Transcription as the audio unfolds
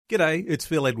G'day, it's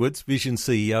Phil Edwards, Vision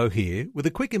CEO here, with a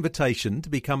quick invitation to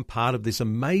become part of this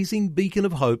amazing beacon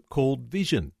of hope called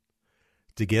Vision.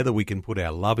 Together we can put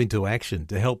our love into action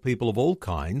to help people of all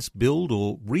kinds build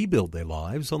or rebuild their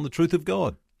lives on the truth of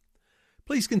God.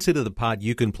 Please consider the part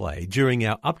you can play during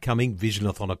our upcoming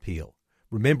Visionathon appeal,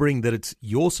 remembering that it's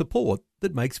your support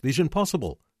that makes Vision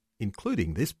possible,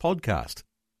 including this podcast.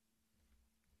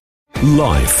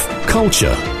 Life,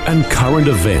 culture, and current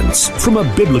events from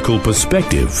a biblical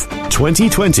perspective.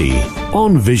 2020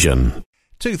 on Vision.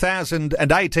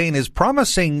 2018 is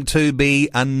promising to be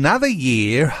another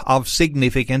year of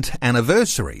significant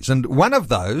anniversaries, and one of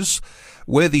those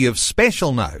worthy of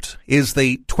special note is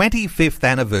the 25th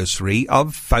anniversary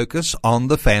of Focus on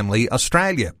the Family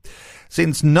Australia.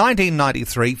 Since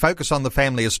 1993, Focus on the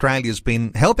Family Australia has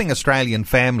been helping Australian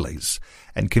families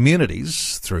and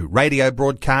communities through radio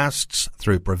broadcasts,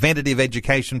 through preventative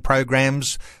education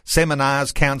programs,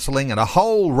 seminars, counselling, and a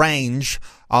whole range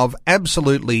of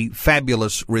absolutely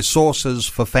fabulous resources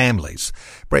for families.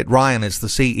 Brett Ryan is the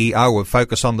CEO of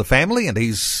Focus on the Family, and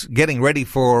he's getting ready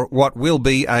for what will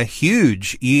be a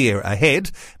huge year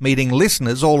ahead, meeting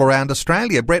listeners all around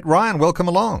Australia. Brett Ryan, welcome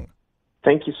along.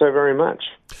 Thank you so very much.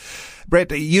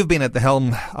 Brett, you've been at the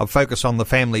helm of Focus on the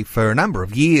Family for a number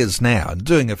of years now and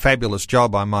doing a fabulous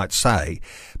job, I might say.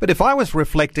 But if I was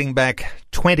reflecting back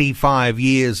 25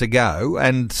 years ago,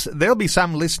 and there'll be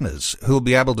some listeners who'll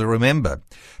be able to remember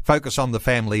Focus on the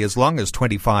Family as long as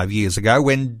 25 years ago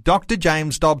when Dr.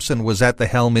 James Dobson was at the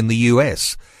helm in the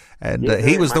US. And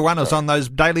he was the one who was on those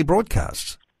daily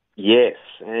broadcasts. Yes,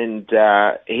 and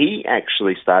he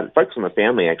actually started, Focus on the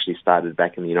Family actually started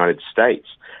back in the United States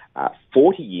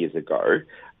 40 years ago,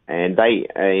 and they,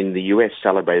 in the US,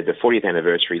 celebrated the 40th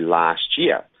anniversary last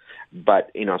year. But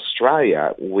in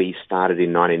Australia, we started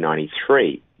in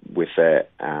 1993 with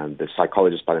the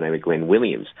psychologist by the name of Glenn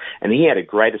Williams. And he had a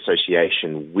great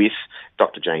association with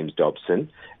Dr. James Dobson,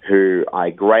 who I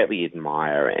greatly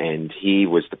admire, and he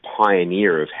was the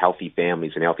pioneer of healthy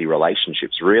families and healthy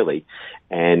relationships, really.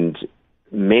 And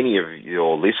many of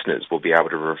your listeners will be able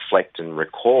to reflect and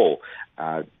recall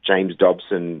James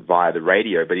Dobson via the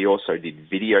radio, but he also did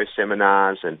video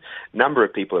seminars, and a number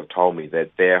of people have told me that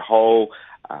their whole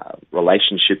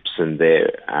relationships and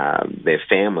their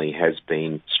family has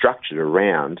been structured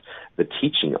around the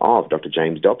teaching of Dr.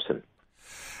 James Dobson.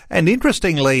 And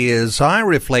interestingly, as I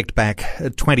reflect back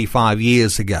 25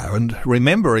 years ago and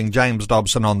remembering James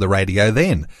Dobson on the radio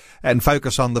then and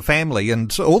Focus on the Family,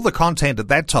 and all the content at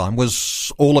that time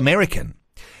was all American.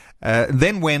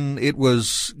 Then when it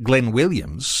was Glenn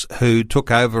Williams who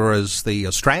took over as the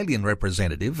Australian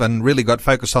representative and really got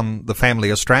Focus on the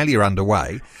Family Australia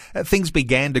underway, things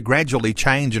began to gradually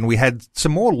change and we had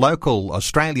some more local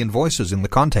Australian voices in the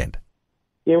content.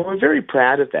 Yeah, we're very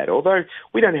proud of that. Although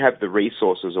we don't have the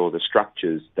resources or the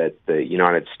structures that the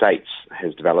United States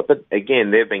has developed, but again,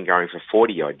 they've been going for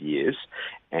 40-odd years,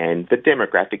 and the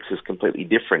demographics is completely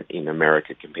different in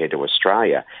America compared to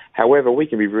Australia. However, we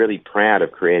can be really proud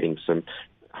of creating some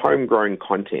homegrown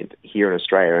content here in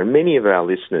Australia, and many of our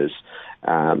listeners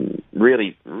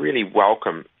really, really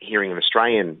welcome hearing an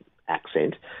Australian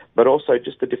accent, but also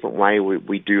just a different way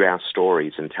we do our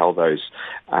stories and tell those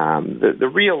the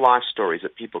real life stories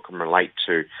that people can relate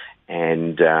to,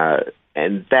 and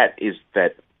that is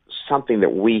something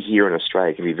that we here in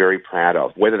Australia can be very proud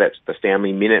of, whether that's the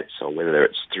Family Minutes or whether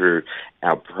it's through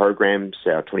our programs,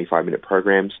 our 25-minute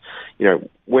programs. You know,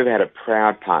 we've had a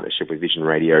proud partnership with Vision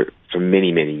Radio for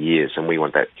many, many years, and we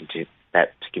want that to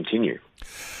continue.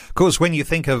 Of course, when you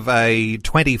think of a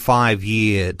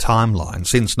 25-year timeline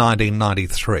since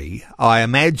 1993, I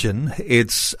imagine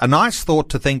it's a nice thought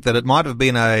to think that it might have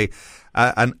been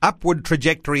an upward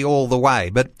trajectory all the way.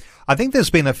 But I think there's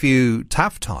been a few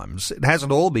tough times. It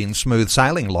hasn't all been smooth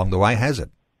sailing along the way, has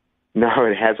it? No,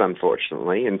 it has,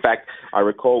 unfortunately. In fact, I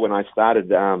recall when I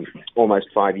started almost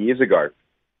 5 years ago,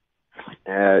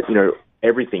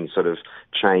 everything sort of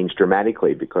changed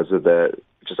dramatically because of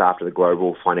just after the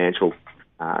global financial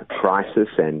crisis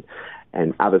and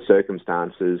other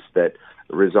circumstances that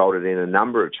resulted in a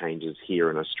number of changes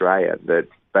here in Australia.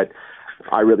 But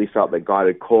I really felt that God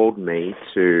had called me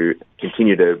to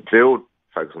continue to build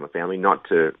Focus on the Family, not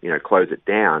to close it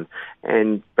down.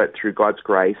 But through God's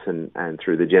grace and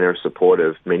through the generous support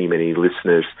of many, many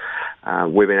listeners,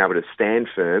 we've been able to stand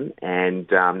firm and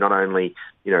not only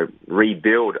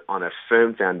rebuild on a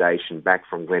firm foundation back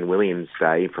from Glenn Williams'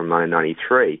 day from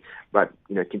 1993, but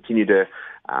continue to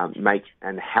make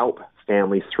and help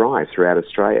families thrive throughout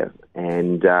Australia.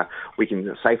 And we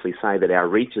can safely say that our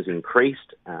reach has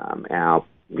increased, our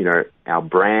our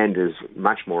brand is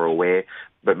much more aware,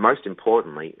 but most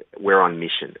importantly, we're on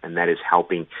mission, and that is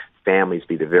helping families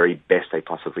be the very best they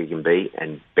possibly can be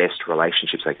and best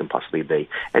relationships they can possibly be,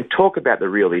 and talk about the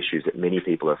real issues that many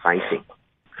people are facing.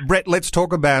 Brett, let's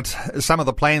talk about some of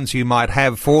the plans you might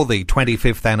have for the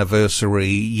 25th anniversary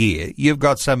year. You've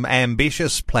got some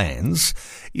ambitious plans.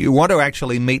 You want to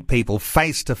actually meet people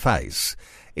face to face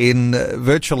in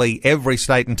virtually every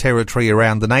state and territory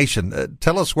around the nation.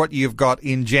 Tell us what you've got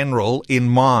in general in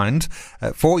mind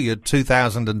for your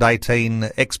 2018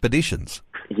 expeditions.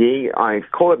 Yeah, I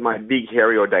call it my big,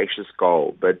 hairy, audacious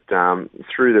goal, but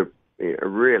through a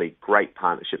really great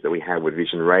partnership that we have with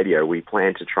Vision Radio, we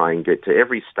plan to try and get to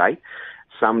every state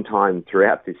sometime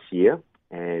throughout this year.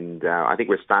 And I think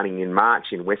we're starting in March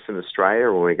in Western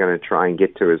Australia, where we're going to try and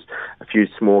get to a few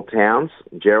small towns,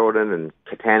 Geraldton and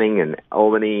Katanning and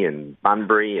Albany and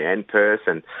Bunbury and Perth,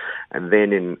 and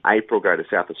then in April go to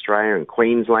South Australia and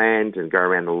Queensland and go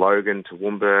around the Logan,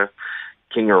 Toowoomba,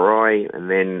 Kingaroy, and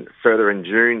then further in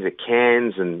June to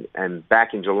Cairns, and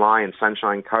back in July in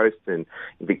Sunshine Coast and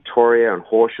in Victoria and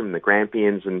Horsham, the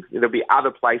Grampians, and there'll be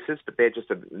other places, but they're just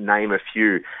to name a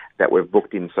few that we've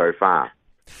booked in so far.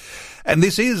 And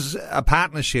this is a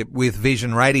partnership with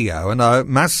Vision Radio, and I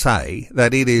must say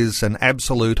that it is an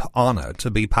absolute honour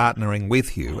to be partnering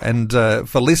with you. And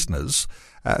for listeners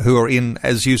who are in,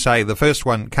 as you say, the first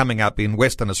one coming up in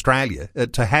Western Australia,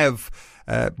 to have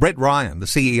Brett Ryan, the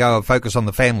CEO of Focus on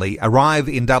the Family, arrive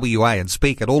in WA and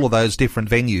speak at all of those different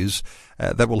venues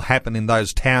that will happen in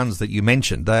those towns that you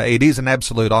mentioned. It is an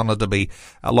absolute honour to be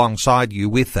alongside you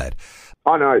with that.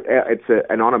 Oh, no, it's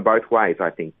an honour both ways,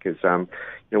 I think, because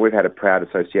we've had a proud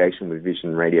association with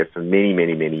Vision Radio for many,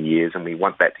 many, many years, and we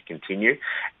want that to continue.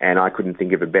 And I couldn't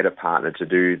think of a better partner to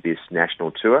do this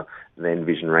national tour than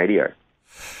Vision Radio.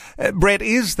 Brett,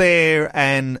 is there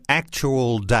an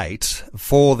actual date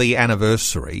for the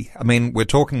anniversary? I mean, we're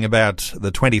talking about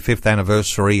the 25th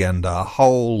anniversary and a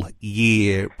whole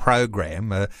year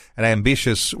program, an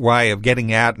ambitious way of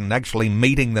getting out and actually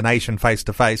meeting the nation face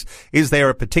to face. Is there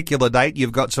a particular date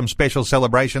you've got some special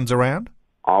celebrations around?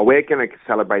 Oh, we're going to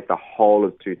celebrate the whole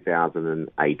of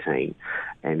 2018.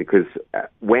 And because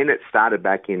when it started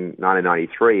back in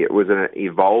 1993, it was an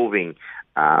evolving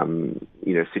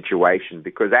situation,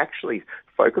 because actually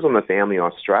Focus on the Family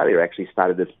Australia actually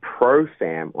started as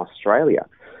Pro-Fam Australia,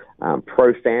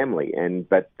 pro-family.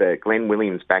 But Glenn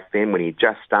Williams back then, when he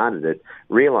just started it,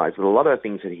 realised that a lot of the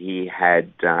things that he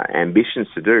had ambitions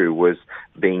to do was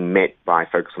being met by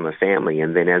Focus on the Family.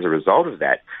 And then as a result of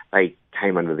that, they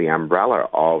came under the umbrella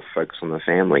of Focus on the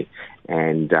Family.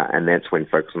 And that's when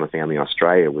Focus on the Family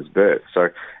Australia was birthed. So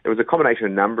it was a combination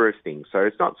of a number of things. So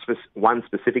it's not one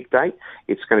specific date.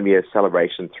 It's going to be a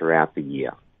celebration throughout the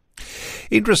year.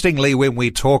 Interestingly, when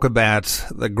we talk about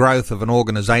the growth of an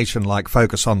organisation like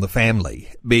Focus on the Family,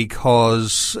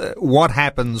 because what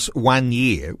happens one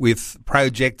year with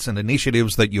projects and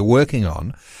initiatives that you're working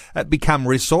on become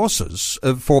resources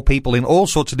for people in all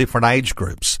sorts of different age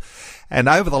groups. And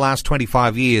over the last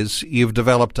 25 years, you've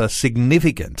developed a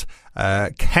significant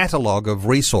catalogue of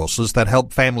resources that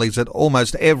help families at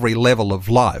almost every level of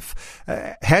life.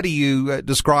 How do you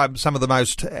describe some of the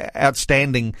most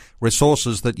outstanding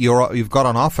resources that you've got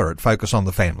on offer at Focus on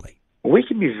the Family? We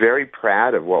can be very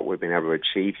proud of what we've been able to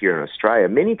achieve here in Australia.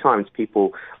 Many times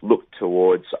people look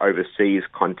towards overseas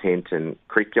content and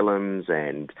curriculums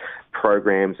and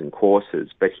programs and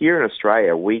courses, but here in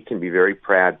Australia we can be very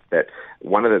proud that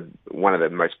one of the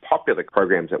most popular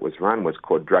programs that was run was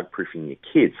called Drug Proofing Your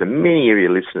Kids, and many of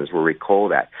your listeners will recall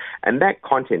that. And that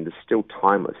content is still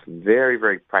timeless, very,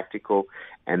 very practical,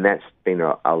 and that's been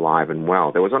alive and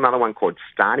well. There was another one called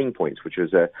Starting Points, which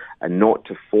was a 0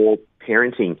 to 4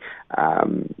 parenting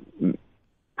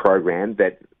program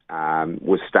that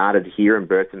was started here and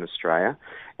birthed in Australia.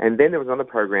 And then there was another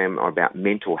program about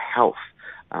mental health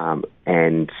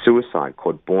and suicide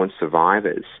called Born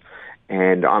Survivors.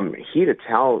 And I'm here to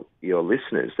tell your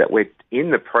listeners that we're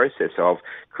in the process of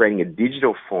creating a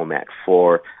digital format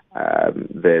for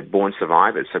the Born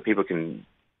Survivors, so people can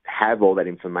have all that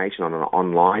information on an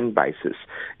online basis.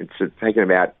 It's taken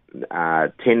about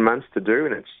 10 months to do,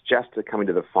 and it's just coming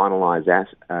to the finalised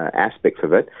aspects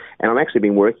of it. And I've actually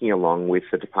been working along with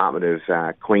the Department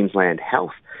of Queensland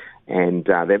Health, and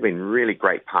they've been really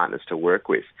great partners to work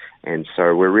with. And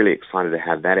so we're really excited to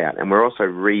have that out. And we're also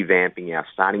revamping our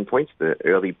Starting Points, the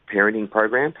early parenting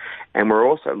program, and we're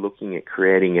also looking at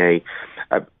creating a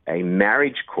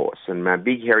marriage course. And my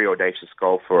big, hairy, audacious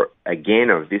goal for, again,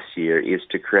 of this year is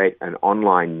to create an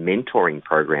online mentoring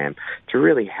program to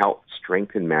really help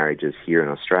strengthen marriages here in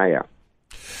Australia.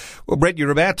 Well, Brett,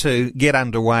 you're about to get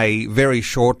underway very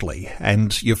shortly,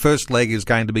 and your first leg is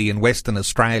going to be in Western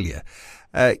Australia.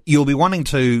 You'll be wanting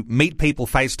to meet people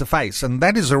face to face, and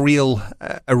that is a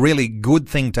really good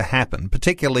thing to happen,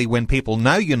 particularly when people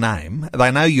know your name,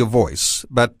 they know your voice,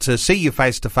 but to see you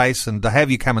face to face and to have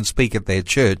you come and speak at their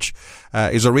church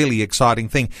is a really exciting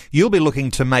thing. You'll be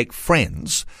looking to make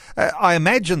friends. I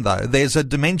imagine, though, there's a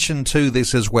dimension to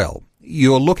this as well.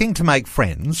 You're looking to make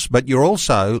friends, but you're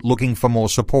also looking for more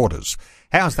supporters.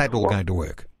 How's that all going to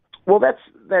work? Well, that's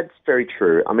very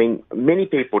true. I mean, many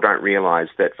people don't realise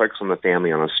that Focus on the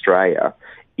Family on Australia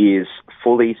is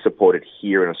fully supported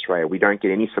here in Australia. We don't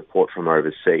get any support from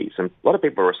overseas, and a lot of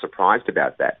people are surprised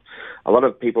about that. A lot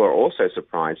of people are also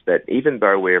surprised that even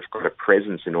though we've got a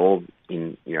presence in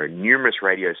numerous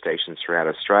radio stations throughout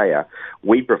Australia,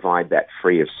 we provide that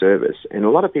free of service, and a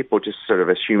lot of people just sort of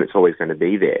assume it's always going to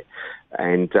be there.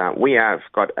 And we have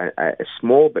got a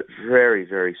small but very,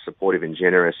 very supportive and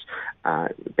generous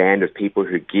band of people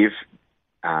who give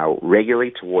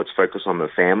regularly towards Focus on the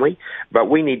Family, but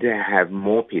we need to have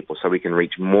more people so we can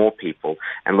reach more people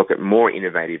and look at more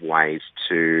innovative ways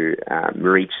to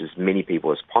reach as many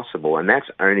people as possible. And that's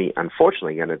only,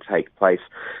 unfortunately, going to take place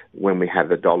when we have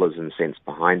the dollars and cents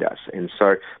behind us. And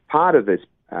so part of this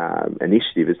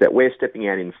initiative is that we're stepping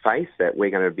out in faith that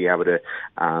we're going to be able to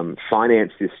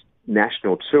finance this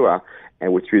national tour,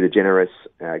 and through the generous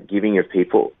giving of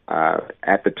people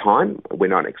at the time. We're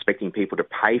not expecting people to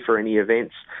pay for any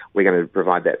events. We're going to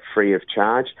provide that free of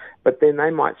charge, but then they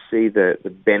might see the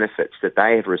benefits that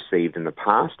they have received in the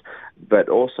past, but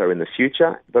also in the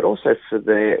future, but also for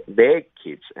their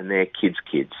kids and their kids'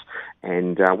 kids.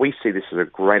 And we see this as a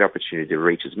great opportunity to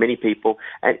reach as many people,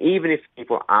 and even if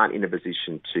people aren't in a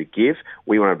position to give,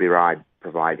 we want to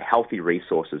provide healthy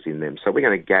resources in them. So we're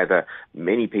going to gather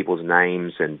many people's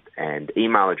names and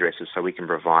email addresses so we can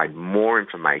provide more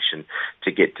information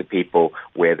to get to people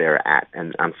where they're at.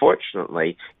 And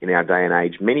unfortunately, in our day and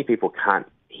age, many people can't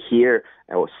hear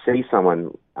or see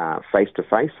someone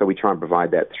face-to-face, so we try and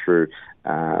provide that through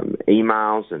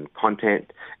emails and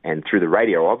content and through the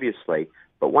radio, obviously.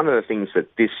 But one of the things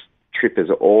that this trip is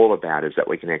all about is that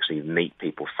we can actually meet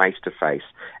people face to face,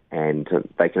 and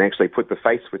they can actually put the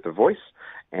face with the voice.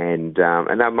 And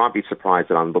they might be surprised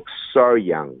that I look so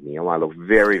young, Neil. I look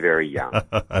very, very young.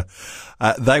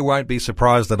 They won't be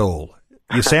surprised at all.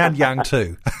 You sound young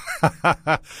too.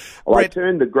 Well, I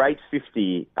turned the great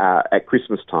 50 at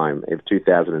Christmas time of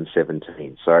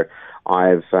 2017. So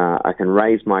I can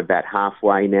raise my bat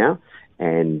halfway now,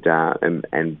 and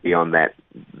beyond that,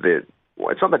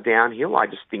 it's on the downhill. I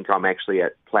just think I'm actually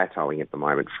at plateauing at the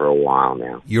moment for a while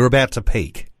now. You're about to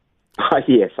peak.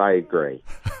 Yes, I agree.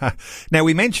 Now,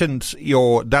 we mentioned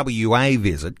your WA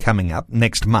visit coming up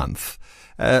next month.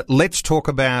 Let's talk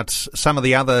about some of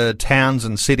the other towns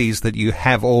and cities that you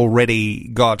have already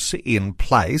got in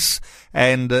place.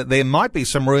 And there might be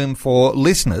some room for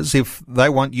listeners. If they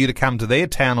want you to come to their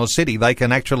town or city, they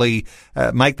can actually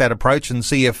make that approach and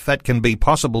see if that can be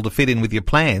possible to fit in with your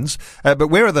plans. But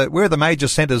where are the major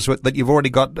centres that you've already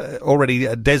got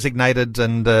designated?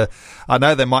 And I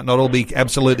know they might not all be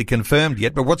absolutely confirmed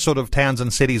yet, but what sort of towns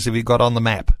and cities have you got on the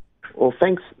map? Well,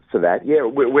 thanks for that. Yeah,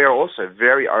 we're also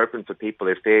very open for people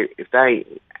if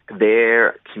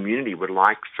their community would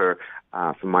like for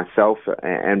myself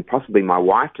and possibly my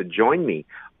wife to join me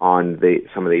on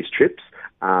some of these trips.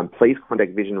 Please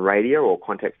contact Vision Radio or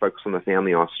contact Focus on the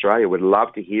Family Australia. We'd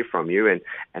love to hear from you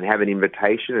and have an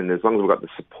invitation. And as long as we've got the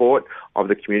support of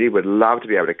the community, we'd love to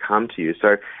be able to come to you.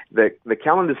 So the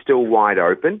calendar's still wide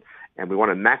open, and we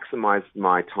want to maximise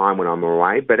my time when I'm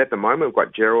away. But at the moment, we've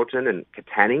got Geraldton and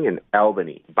Katanning and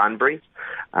Albany, Bunbury.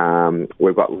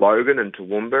 We've got Logan and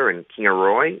Toowoomba and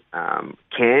Kingaroy.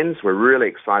 Cairns, we're really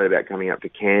excited about coming up to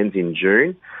Cairns in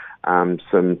June.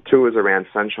 Some tours around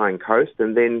Sunshine Coast.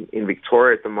 And then in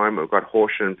Victoria at the moment, we've got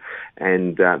Horsham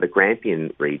and the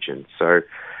Grampian region. So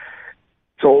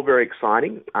it's all very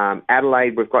exciting.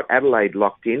 Adelaide, we've got Adelaide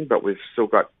locked in, but we've still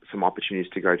got some opportunities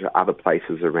to go to other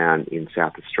places around in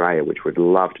South Australia, which we'd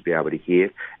love to be able to hear,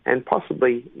 and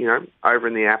possibly, over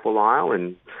in the Apple Isle,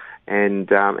 and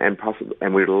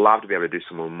we'd love to be able to do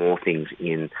some more things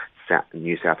in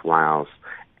New South Wales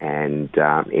and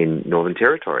in Northern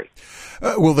Territory.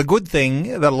 Well, the good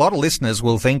thing that a lot of listeners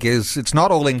will think is it's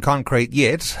not all in concrete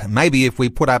yet. Maybe if we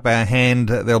put up our hand,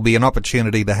 there'll be an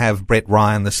opportunity to have Brett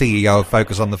Ryan, the CEO of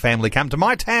Focus on the Family, come to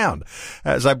my town.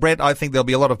 So, Brett, I think there'll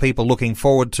be a lot of people looking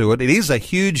forward to it. It is a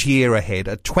huge year ahead,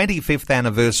 a 25th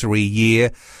anniversary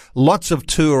year. Lots of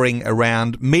touring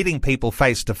around, meeting people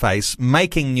face to face,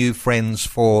 making new friends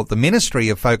for the ministry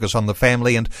of Focus on the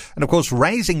Family, and of course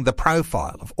raising the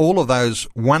profile of all of those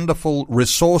wonderful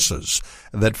resources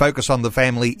that Focus on the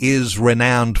Family is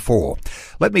renowned for.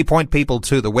 Let me point people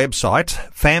to the website,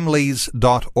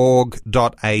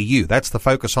 families.org.au. That's the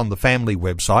Focus on the Family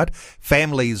website,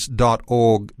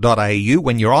 families.org.au.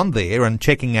 When you're on there and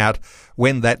checking out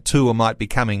when that tour might be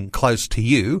coming close to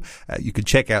you, you can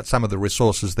check out some of the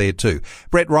resources there too.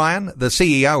 Brett Ryan, the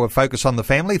CEO of Focus on the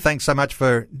Family, thanks so much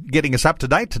for getting us up to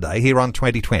date today here on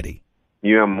 2020.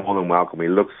 You are more than welcome. We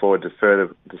look forward to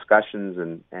further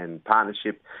discussions and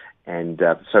partnership, and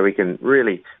so we can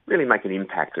really make an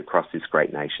impact across this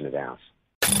great nation of ours.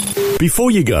 Before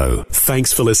you go,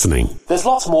 thanks for listening. There's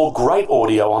lots more great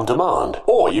audio on demand,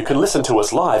 or you can listen to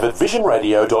us live at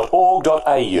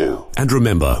visionradio.org.au. And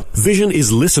remember, Vision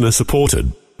is listener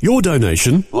supported. Your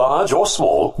donation, large or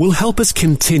small, will help us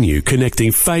continue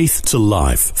connecting faith to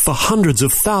life for hundreds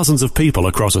of thousands of people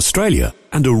across Australia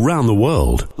and around the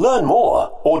world. Learn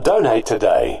more or donate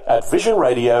today at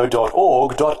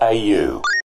visionradio.org.au.